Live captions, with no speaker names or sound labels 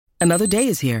Another day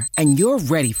is here, and you're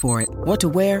ready for it. What to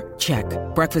wear? Check.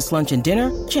 Breakfast, lunch, and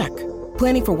dinner? Check.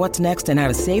 Planning for what's next and how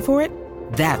to save for it?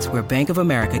 That's where Bank of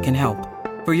America can help.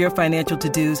 For your financial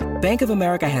to-dos, Bank of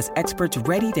America has experts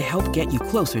ready to help get you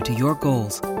closer to your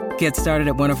goals. Get started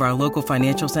at one of our local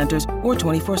financial centers or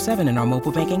 24/7 in our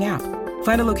mobile banking app.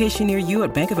 Find a location near you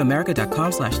at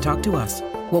bankofamerica.com/talktous.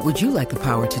 What would you like the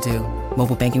power to do?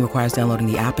 Mobile banking requires downloading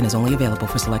the app and is only available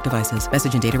for select devices.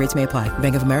 Message and data rates may apply.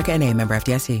 Bank of America N.A., member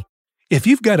FDIC. If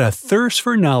you've got a thirst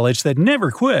for knowledge that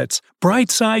never quits,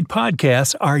 Brightside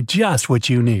Podcasts are just what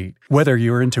you need. Whether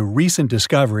you're into recent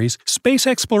discoveries, space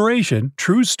exploration,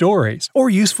 true stories, or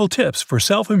useful tips for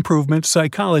self-improvement,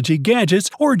 psychology, gadgets,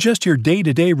 or just your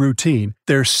day-to-day routine,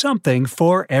 there's something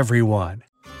for everyone.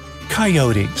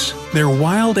 Coyotes. They're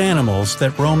wild animals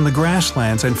that roam the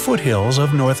grasslands and foothills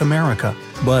of North America,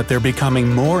 but they're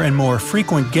becoming more and more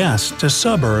frequent guests to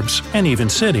suburbs and even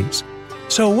cities.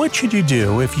 So what should you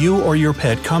do if you or your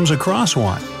pet comes across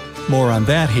one? More on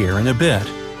that here in a bit.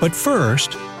 But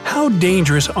first, how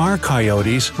dangerous are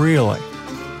coyotes really?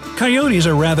 Coyotes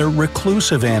are rather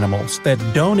reclusive animals that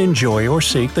don't enjoy or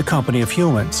seek the company of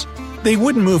humans. They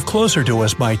wouldn't move closer to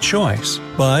us by choice,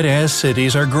 but as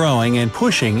cities are growing and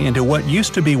pushing into what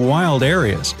used to be wild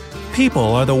areas,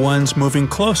 people are the ones moving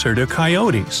closer to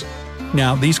coyotes.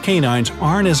 Now, these canines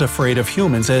aren't as afraid of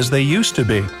humans as they used to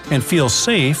be, and feel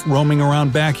safe roaming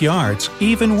around backyards,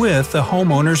 even with the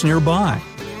homeowners nearby.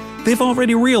 They've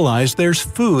already realized there's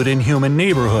food in human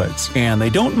neighborhoods, and they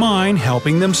don't mind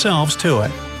helping themselves to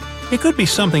it. It could be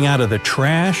something out of the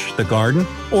trash, the garden,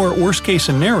 or worst-case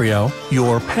scenario,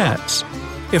 your pets.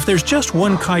 If there's just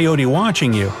one coyote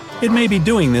watching you, it may be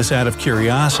doing this out of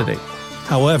curiosity.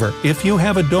 However, if you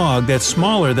have a dog that's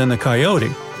smaller than the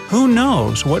coyote, who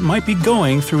knows what might be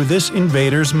going through this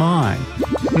invader's mind?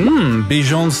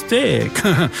 Bichon steak,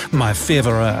 my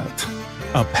favorite.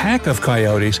 A pack of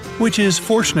coyotes, which is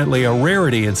fortunately a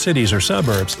rarity in cities or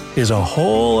suburbs, is a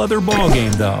whole other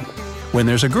ballgame though. When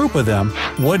there's a group of them,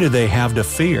 what do they have to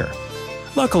fear?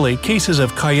 Luckily, cases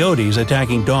of coyotes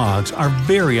attacking dogs are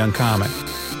very uncommon.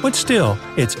 But still,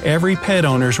 it's every pet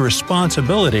owner's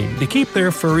responsibility to keep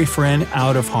their furry friend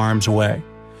out of harm's way.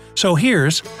 So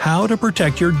here's how to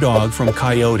protect your dog from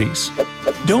coyotes.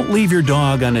 Don't leave your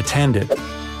dog unattended.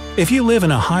 If you live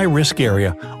in a high-risk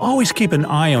area, always keep an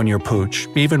eye on your pooch,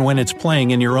 even when it's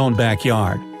playing in your own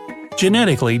backyard.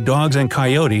 Genetically, dogs and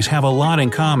coyotes have a lot in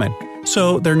common,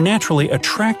 so they're naturally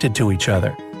attracted to each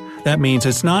other. That means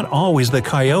it's not always the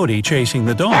coyote chasing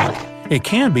the dog. It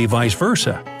can be vice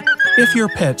versa. If your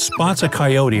pet spots a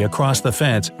coyote across the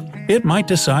fence, it might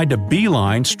decide to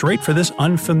beeline straight for this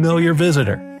unfamiliar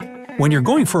visitor. When you're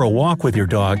going for a walk with your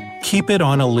dog, keep it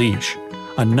on a leash.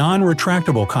 A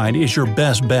non-retractable kind is your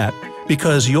best bet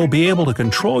because you'll be able to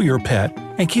control your pet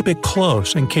and keep it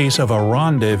close in case of a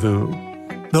rendezvous.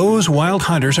 Those wild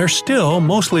hunters are still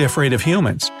mostly afraid of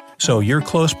humans, so your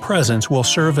close presence will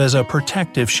serve as a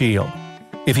protective shield.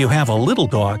 If you have a little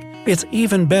dog, it's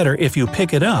even better if you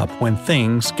pick it up when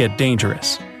things get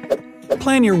dangerous.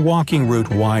 Plan your walking route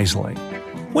wisely.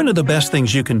 One of the best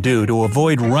things you can do to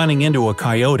avoid running into a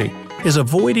coyote is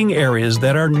avoiding areas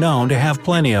that are known to have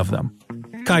plenty of them.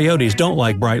 Coyotes don't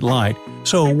like bright light,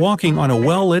 so walking on a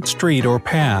well-lit street or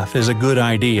path is a good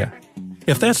idea.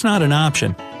 If that's not an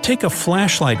option, take a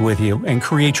flashlight with you and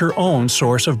create your own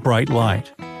source of bright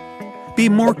light. Be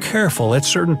more careful at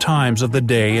certain times of the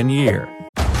day and year.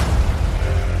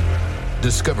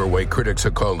 Discover why critics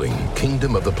are calling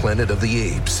Kingdom of the Planet of the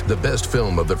Apes the best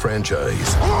film of the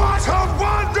franchise. What a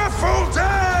wonderful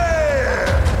day!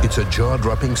 It's a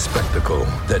jaw-dropping spectacle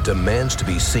that demands to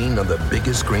be seen on the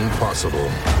biggest screen possible.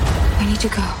 We need to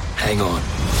go. Hang on.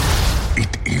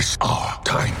 It is our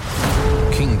time.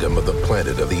 Kingdom of the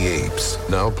Planet of the Apes.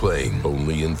 Now playing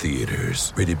only in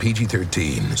theaters. Rated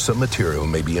PG-13. Some material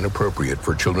may be inappropriate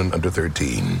for children under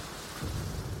 13.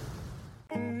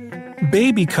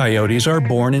 Baby coyotes are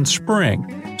born in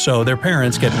spring, so their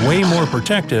parents get way more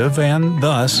protective and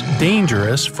thus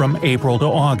dangerous from April to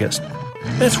August.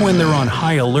 That's when they're on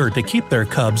high alert to keep their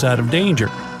cubs out of danger,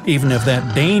 even if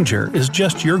that danger is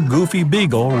just your goofy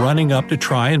beagle running up to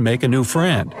try and make a new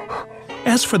friend.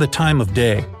 As for the time of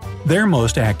day, they're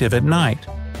most active at night.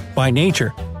 By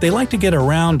nature, they like to get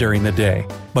around during the day,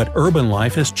 but urban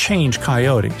life has changed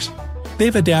coyotes.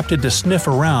 They've adapted to sniff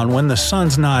around when the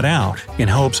sun's not out in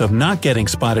hopes of not getting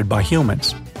spotted by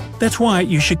humans. That's why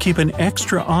you should keep an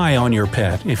extra eye on your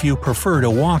pet if you prefer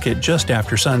to walk it just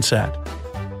after sunset.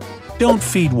 Don't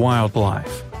feed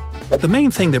wildlife. The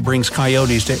main thing that brings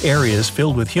coyotes to areas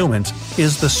filled with humans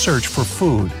is the search for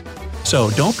food. So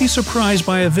don't be surprised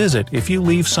by a visit if you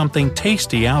leave something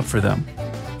tasty out for them.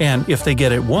 And if they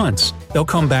get it once, they'll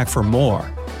come back for more.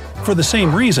 For the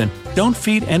same reason, don't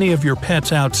feed any of your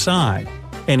pets outside.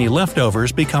 Any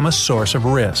leftovers become a source of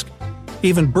risk.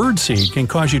 Even birdseed can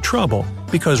cause you trouble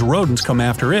because rodents come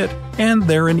after it, and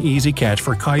they're an easy catch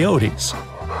for coyotes.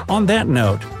 On that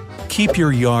note, keep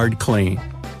your yard clean.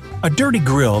 A dirty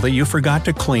grill that you forgot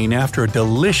to clean after a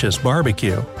delicious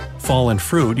barbecue, fallen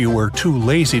fruit you were too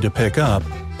lazy to pick up,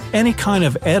 any kind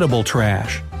of edible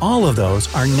trash, all of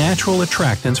those are natural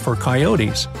attractants for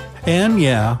coyotes. And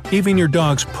yeah, even your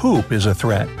dog's poop is a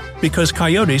threat, because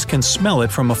coyotes can smell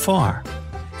it from afar.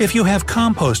 If you have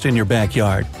compost in your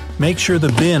backyard, make sure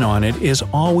the bin on it is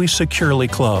always securely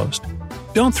closed.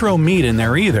 Don't throw meat in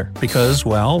there either, because,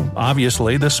 well,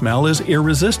 obviously the smell is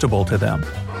irresistible to them.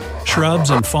 Shrubs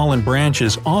and fallen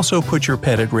branches also put your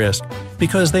pet at risk,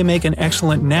 because they make an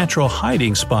excellent natural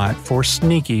hiding spot for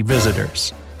sneaky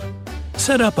visitors.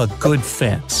 Set up a good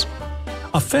fence.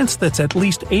 A fence that's at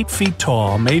least 8 feet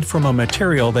tall, made from a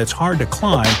material that's hard to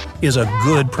climb, is a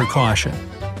good precaution.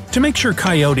 To make sure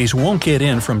coyotes won't get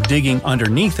in from digging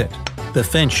underneath it, the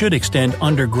fence should extend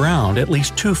underground at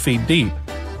least 2 feet deep.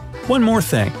 One more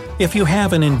thing, if you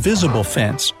have an invisible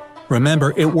fence,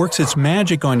 remember it works its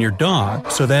magic on your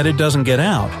dog so that it doesn't get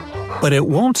out, but it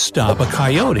won't stop a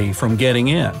coyote from getting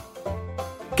in.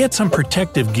 Get some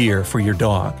protective gear for your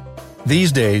dog.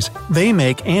 These days, they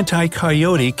make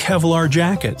anti-coyote Kevlar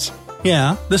jackets.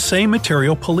 Yeah, the same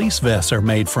material police vests are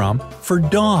made from, for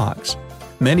dogs.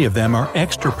 Many of them are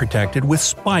extra protected with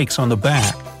spikes on the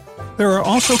back. There are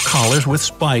also collars with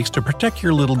spikes to protect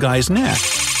your little guy's neck.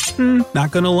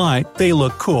 Not gonna lie, they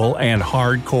look cool and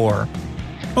hardcore.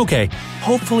 Okay,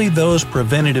 hopefully those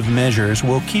preventative measures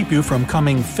will keep you from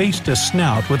coming face to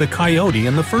snout with a coyote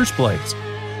in the first place.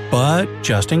 But,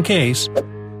 just in case,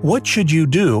 what should you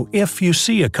do if you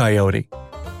see a coyote?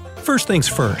 First things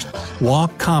first,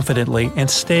 walk confidently and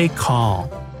stay calm.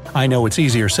 I know it's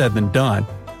easier said than done,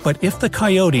 but if the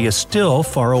coyote is still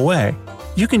far away,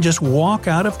 you can just walk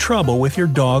out of trouble with your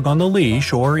dog on the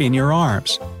leash or in your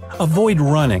arms. Avoid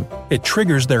running, it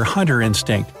triggers their hunter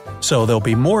instinct, so they'll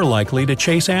be more likely to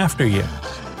chase after you.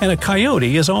 And a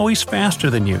coyote is always faster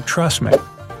than you, trust me.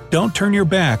 Don't turn your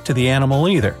back to the animal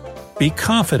either. Be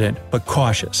confident but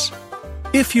cautious.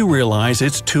 If you realize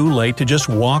it's too late to just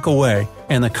walk away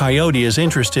and the coyote is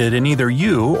interested in either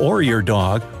you or your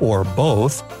dog, or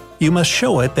both, you must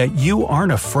show it that you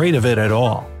aren't afraid of it at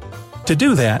all. To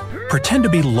do that, pretend to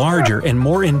be larger and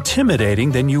more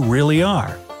intimidating than you really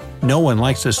are. No one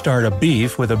likes to start a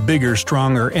beef with a bigger,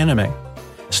 stronger enemy.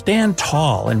 Stand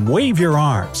tall and wave your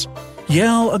arms.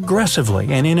 Yell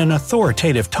aggressively and in an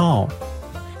authoritative tone.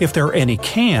 If there are any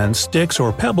cans, sticks,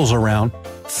 or pebbles around,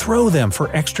 throw them for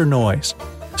extra noise.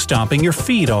 Stomping your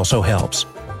feet also helps.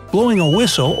 Blowing a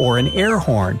whistle or an air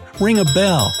horn, ring a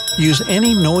bell, use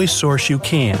any noise source you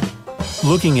can.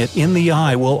 Looking it in the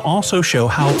eye will also show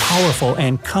how powerful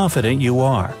and confident you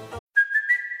are.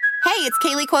 Hey, it's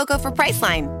Kaylee Cuoco for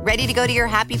Priceline. Ready to go to your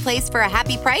happy place for a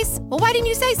happy price? Well, why didn't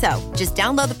you say so? Just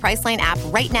download the Priceline app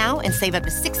right now and save up to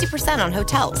 60% on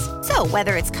hotels. So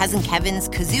whether it's Cousin Kevin's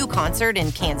Kazoo Concert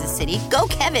in Kansas City, go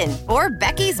Kevin, or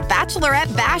Becky's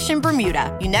Bachelorette Bash in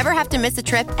Bermuda, you never have to miss a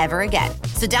trip ever again.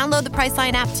 So download the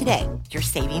Priceline app today. Your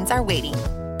savings are waiting.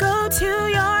 Go to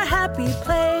your happy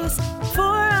place for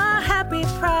a happy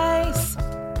price.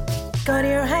 Go to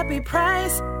your happy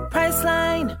price,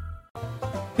 Priceline.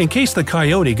 In case the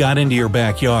coyote got into your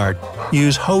backyard,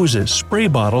 use hoses, spray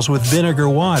bottles with vinegar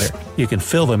water – you can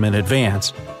fill them in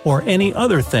advance – or any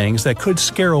other things that could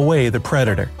scare away the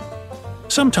predator.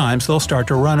 Sometimes they'll start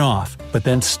to run off, but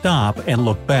then stop and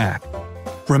look back.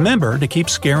 Remember to keep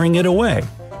scaring it away.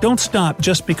 Don't stop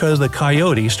just because the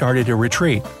coyote started to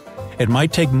retreat. It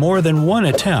might take more than one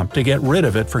attempt to get rid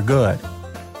of it for good.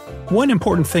 One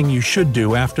important thing you should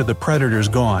do after the predator's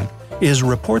gone is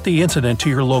report the incident to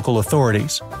your local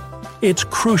authorities. It's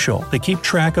crucial to keep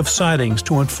track of sightings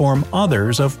to inform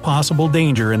others of possible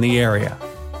danger in the area.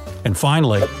 And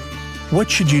finally, what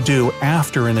should you do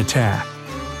after an attack?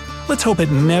 Let's hope it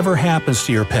never happens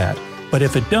to your pet, but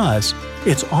if it does,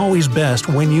 it's always best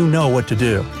when you know what to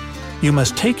do. You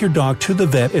must take your dog to the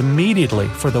vet immediately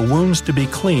for the wounds to be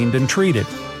cleaned and treated.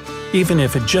 Even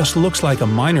if it just looks like a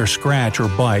minor scratch or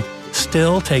bite,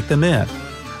 still take them in.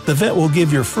 The vet will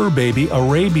give your fur baby a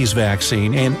rabies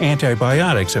vaccine and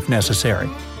antibiotics if necessary.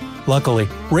 Luckily,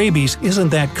 rabies isn't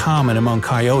that common among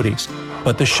coyotes,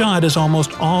 but the shot is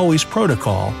almost always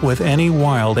protocol with any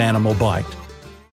wild animal bite.